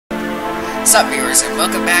What's up, viewers, and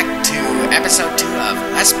welcome back to episode 2 of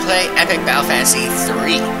Let's Play Epic Battle Fantasy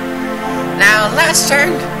 3. Now, last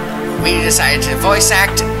turn, we decided to voice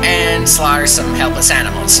act and slaughter some helpless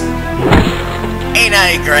animals. Ain't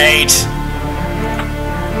I great?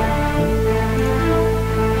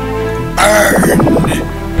 Burn!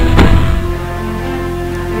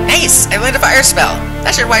 Nice! I lit a fire spell.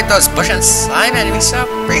 That should wipe those bush and slime enemies up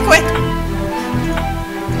pretty quick.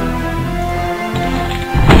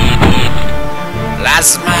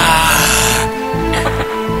 Plasma!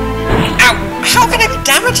 Ow! How can I be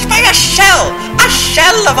damaged by a shell? A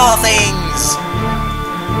shell of all things!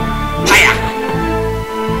 Hiya!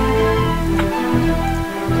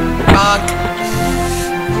 Bonk!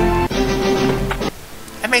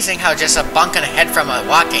 Amazing how just a bonk on a head from a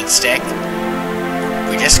walking stick.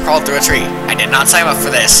 We just crawled through a tree. I did not sign up for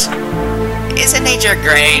this. Isn't nature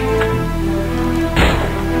great?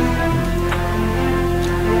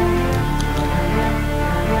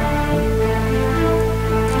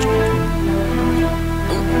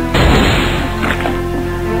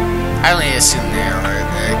 I only assume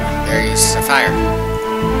they're used to fire.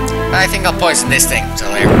 But I think I'll poison this thing until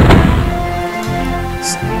later.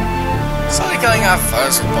 Slowly killing off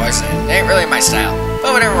foes with poison ain't really my style.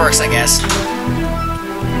 But whatever works, I guess.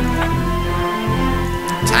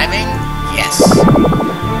 Timing? Yes.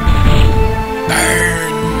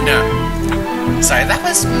 Burn! Sorry, that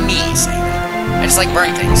was me saying that. I just like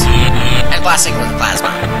burning things. And blasting with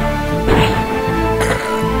plasma.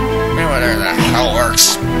 Whatever the hell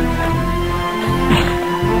works.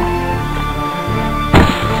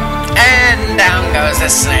 And down goes the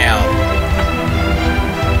snail.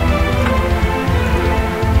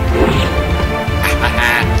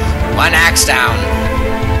 One axe down.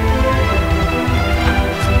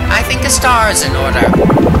 I think a star is in order.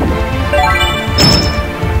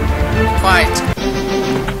 Quite.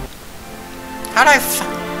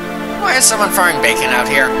 Why is someone throwing bacon out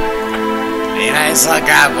here? Be nice, I'll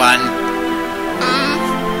grab one.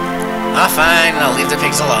 Oh, fine, I'll leave the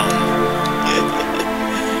pigs alone.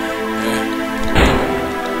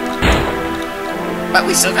 But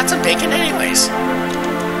we still got some bacon anyways.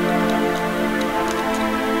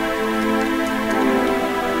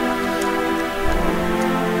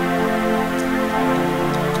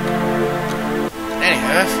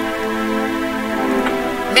 Anywho.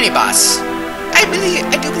 Mini-boss. I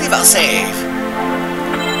do believe I'll save.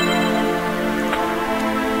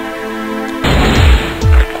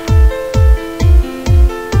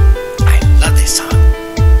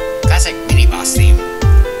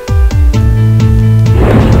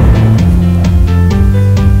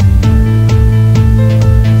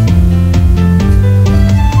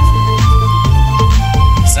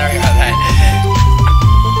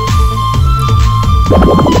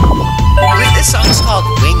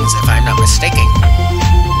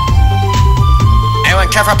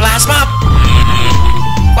 Care for plasma?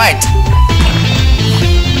 Quite.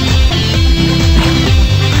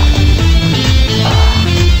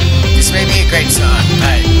 This may be a great song,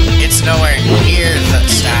 but it's nowhere near the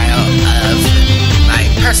style of my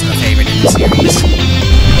personal favorite in the series.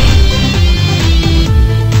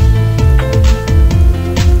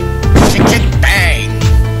 Shake, shake, bang!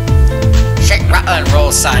 Shake, rattle, and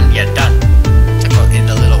roll, son, you're done. To quote in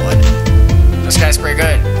the Little Wood. This guy's pretty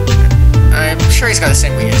good. I'm sure he's got the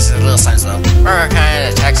same weakness as the Little Signs, though. What kind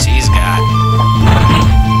of attacks he's got?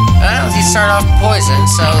 Well, he started off poison,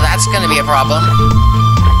 so that's gonna be a problem.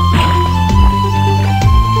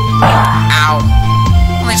 Ow.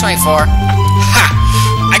 Only 24. Ha!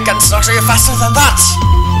 I can slaughter you faster than that!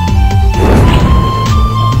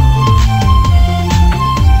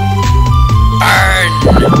 Burn!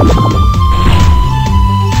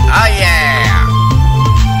 Oh yeah!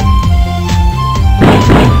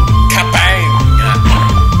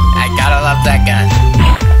 That gun.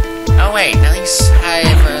 Oh wait, now he's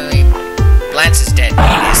really... Lance is dead,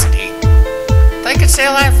 isn't he? I could stay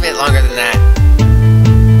alive a bit longer than that.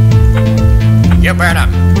 You burn him.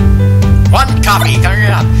 One coffee coming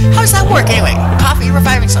up. How does that work anyway? Coffee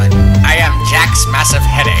reviving someone. I am Jack's massive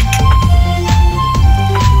headache.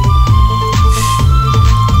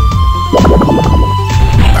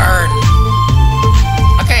 Burn.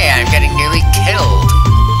 Okay, I'm getting nearly killed.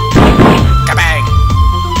 Kabang.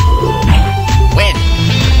 Win!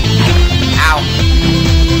 Ow!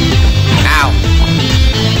 Ow!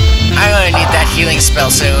 I'm gonna need that healing spell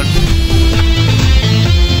soon.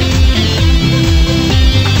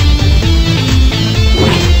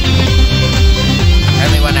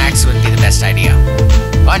 Only one axe would be the best idea.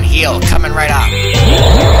 One heal coming right up.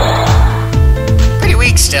 Pretty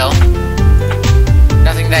weak still.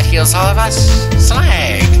 Nothing that heals all of us?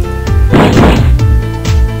 Slag!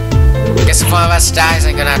 one of us dies,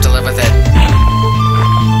 I'm gonna have to live with it.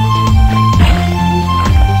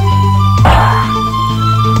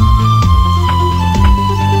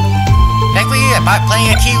 Thankfully, I bought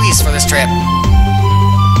plenty of kiwis for this trip.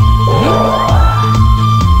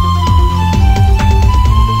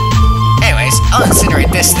 Anyways, I'll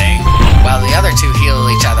incinerate this thing, while the other two heal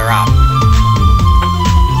each other up.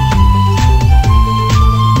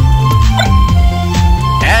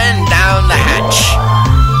 And down the hatch.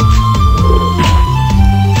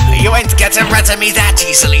 You ain't getting rid of me that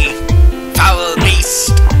easily, foul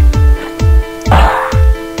beast.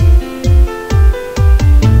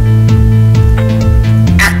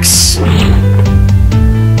 Axe.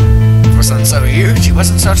 Wasn't so huge, he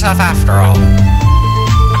wasn't so tough after all.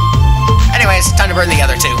 Anyways, time to burn the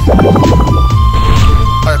other two.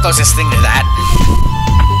 Or the closest thing to that.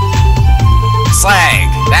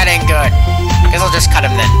 Slag! That ain't good. Guess I'll just cut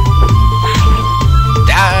him then.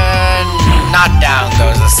 Down, not down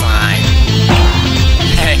goes the slime.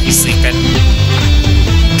 He's sleeping.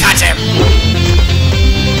 Cut him!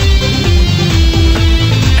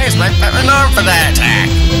 There's my arm for that attack.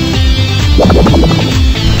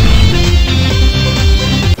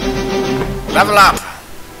 Level up.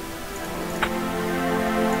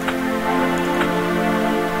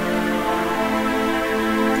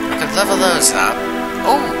 I could level those up.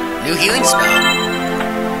 Oh, new healing spell.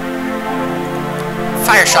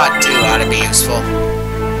 Fire shot too ought to be useful.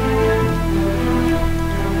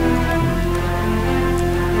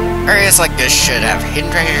 Areas like this should have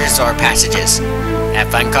hidden treasures or passages. Have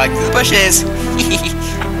fun calling through the bushes.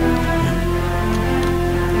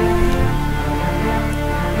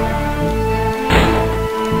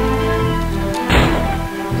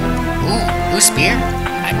 Ooh, new spear.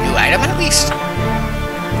 A new item at least.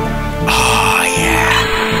 Oh yeah.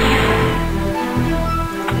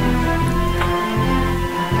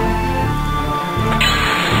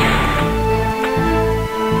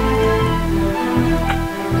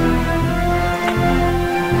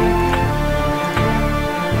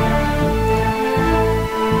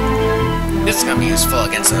 This is gonna be useful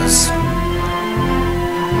against those.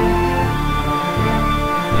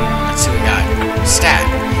 Let's see what we got. Stat.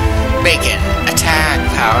 Bacon. Attack.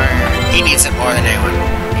 Power. He needs it more than anyone.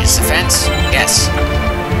 His defense? Yes.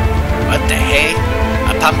 What the hey?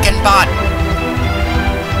 A pumpkin bot.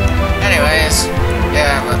 Anyways.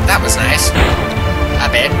 Yeah, well, that was nice.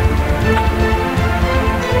 A bit.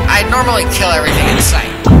 I normally kill everything in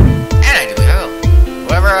sight. And I do will.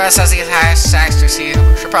 Whoever else has the highest accuracy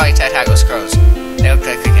should probably attack those crows. They look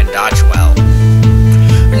like they can dodge well.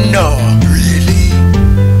 No, really?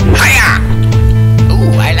 Hiya!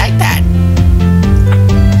 Ooh, I like that.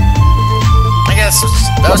 I guess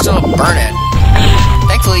those two will burn it.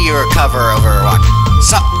 Thankfully, you recover over a rock.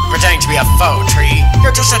 Stop pretending to be a faux tree.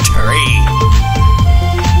 You're just a tree.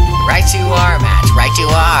 Right you are, Matt. Right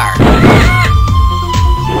you are.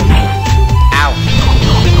 Ow.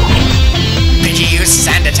 Did you use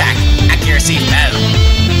sand attack? Accuracy fell.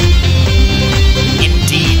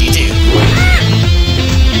 Indeed you do.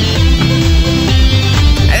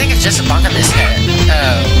 I think it's just a bonk on this head.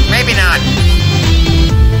 Oh, maybe not.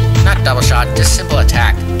 Not double shot, just simple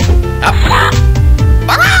attack. Up.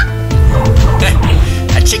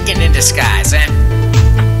 A chicken in disguise, eh?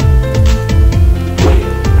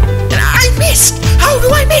 And I missed! How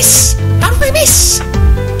do I miss? How do I miss?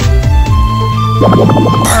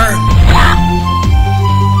 Burn!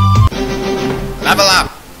 Level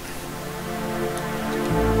up!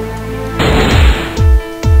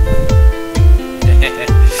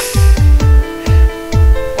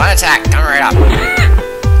 One attack, come right up.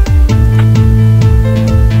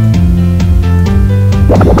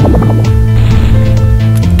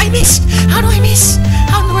 I missed! How do I miss?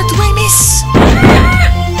 How do I miss?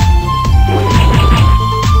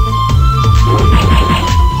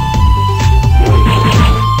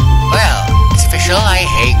 Well, it's official, I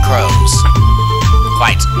hate crows.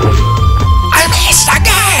 Quite. I missed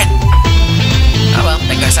again! Oh well,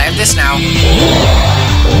 I guess I have this now. I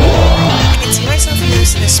can see myself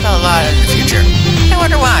using this spell a lot in the future. I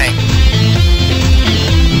wonder why.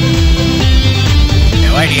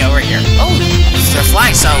 No idea over here. Oh, they're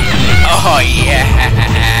flying so. Oh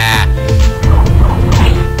yeah!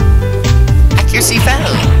 Accuracy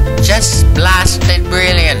fell. Just blasted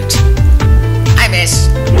brilliant. I miss.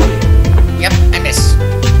 Yep, I miss.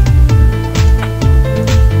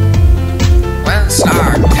 One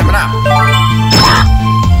star coming up.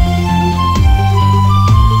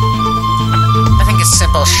 I think a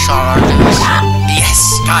simple shot on this. Yes,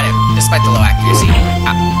 got him, despite the low accuracy.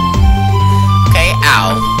 Okay,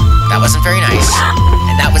 ow. That wasn't very nice.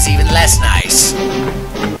 And that was even less nice.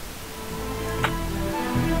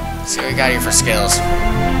 we got here for skills?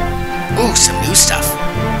 Ooh, some new stuff.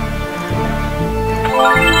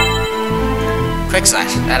 Quick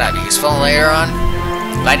Slash, that'll be useful later on.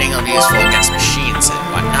 Lightning will be useful against machines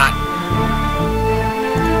and whatnot.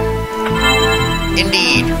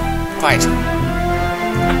 Indeed. Quite.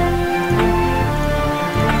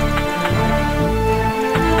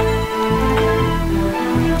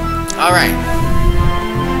 Alright.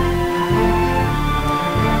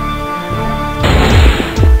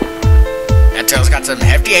 That Tail's got some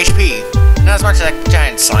hefty HP. Not as much as that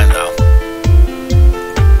giant slime, though.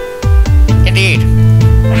 Indeed.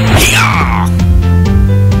 Yeah!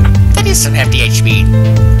 That is some hefty HP.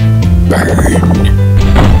 Burn.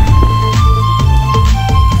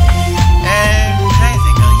 And I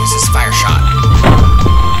think I'll use this fire shot.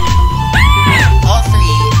 All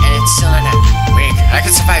three, and it's still not weak. I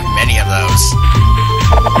could survive many of those.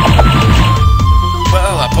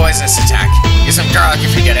 Whoa, a poisonous attack. Use some garlic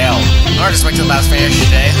if you get ill. Or just wait till the last finish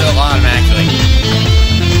today, it'll automatically.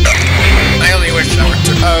 I only wish I were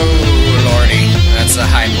to. Oh, lordy. That's a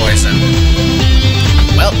high poison.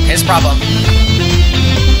 Well, his problem.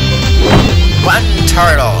 One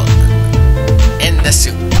turtle in the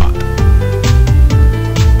soup pot.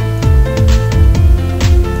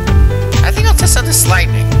 I think I'll test out this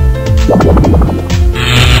lightning.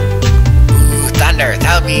 Ooh, thunder.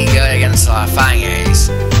 That'll be good against flying A's.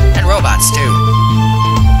 And robots, too.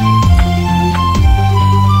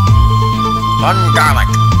 One garlic.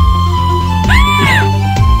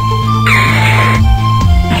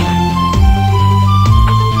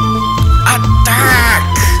 Attack!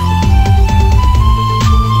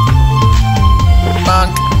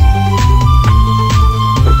 Bonk.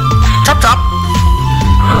 Chop chop.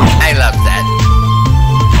 I love that.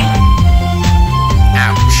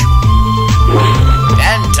 Ouch.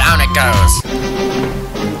 And down it goes.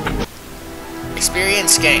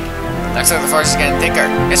 Experience gained. Looks like the forest is getting thicker.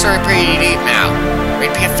 Guess we're pretty deep now.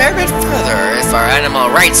 We'd be a fair bit further if our animal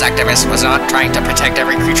rights activist was not trying to protect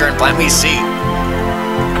every creature in Plan we see.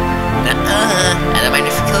 I don't mind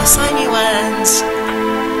if you kill slimy ones.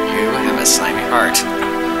 You have a slimy heart.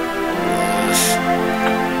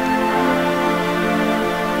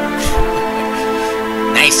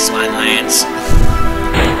 Nice one, Lance.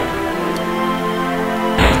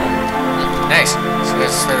 Nice. So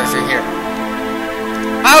let's further through here.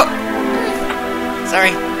 Oh!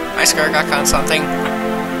 Sorry, my skirt got caught on something.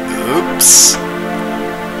 Oops.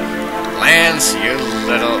 Lance, you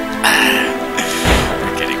little...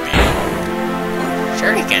 You're kidding me.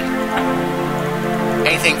 Sure you can.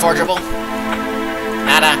 Anything forgeable?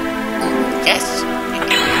 Nada. Yes.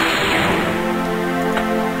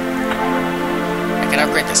 I can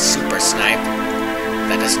upgrade the Super Snipe.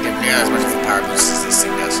 That doesn't give nearly as much of a power boost as this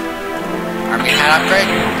thing does. Army hat upgrade?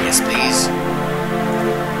 Yes, please.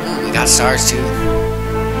 Ooh, we got stars too.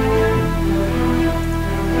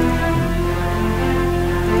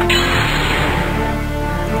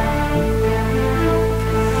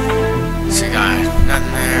 So we got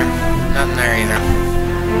nothing there. Nothing there either.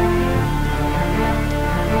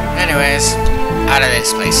 Anyways, out of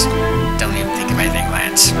this place. Don't even think of anything,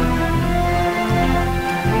 Lance.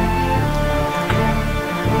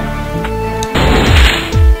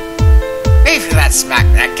 Maybe if that smack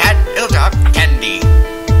that cat, it'll drop candy.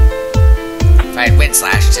 If I had Wind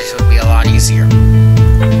Slash, this would be a lot easier.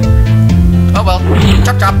 Oh well,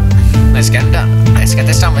 chop chop. Let's get it done. Let's get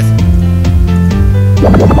this done with.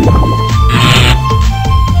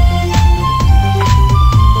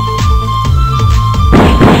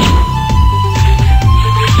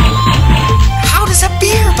 How does a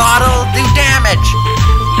beer bottle do damage?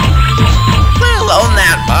 Let alone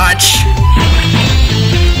that much.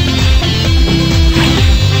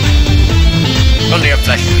 Only a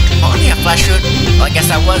flesh wound. Only a flesh wound? Well, I guess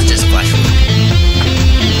that was just flesh wound.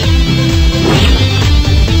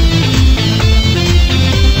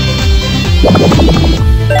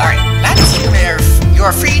 Alright, that's clear. You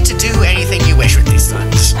are free to do anything you wish with these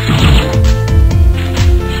things.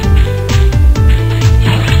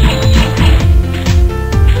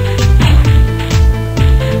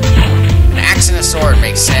 An axe and a sword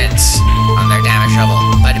makes sense on their damage level,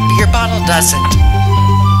 but a beer bottle doesn't.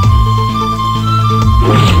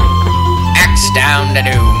 Axe down to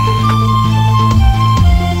doom.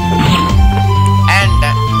 And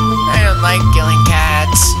I don't like killing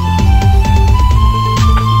cats.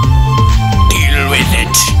 Deal with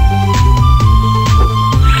it.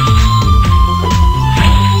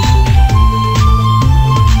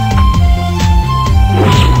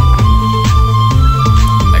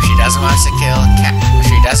 If she doesn't want us to kill if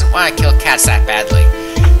she doesn't want to kill cats that badly,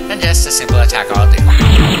 then just a simple attack I'll do.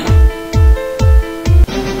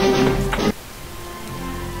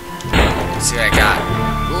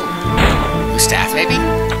 staff, maybe?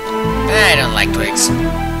 I don't like twigs.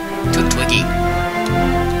 Too twiggy.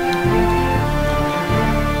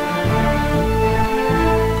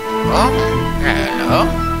 Oh, hello.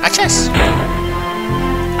 A chest.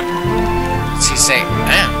 What's he say?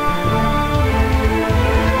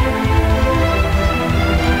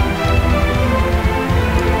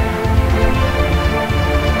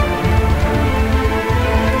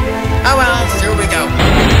 Oh well, through we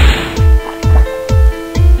go.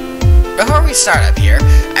 Before we start up here,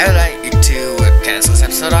 I would like to cancel this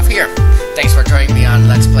episode off here. Thanks for joining me on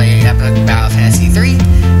Let's Play Epic Battle Fantasy 3,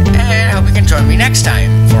 and I hope you can join me next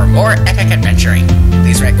time for more epic adventuring.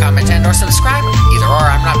 Please rate, comment, and or subscribe. Either or,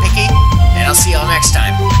 I'm not picky, and I'll see y'all next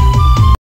time.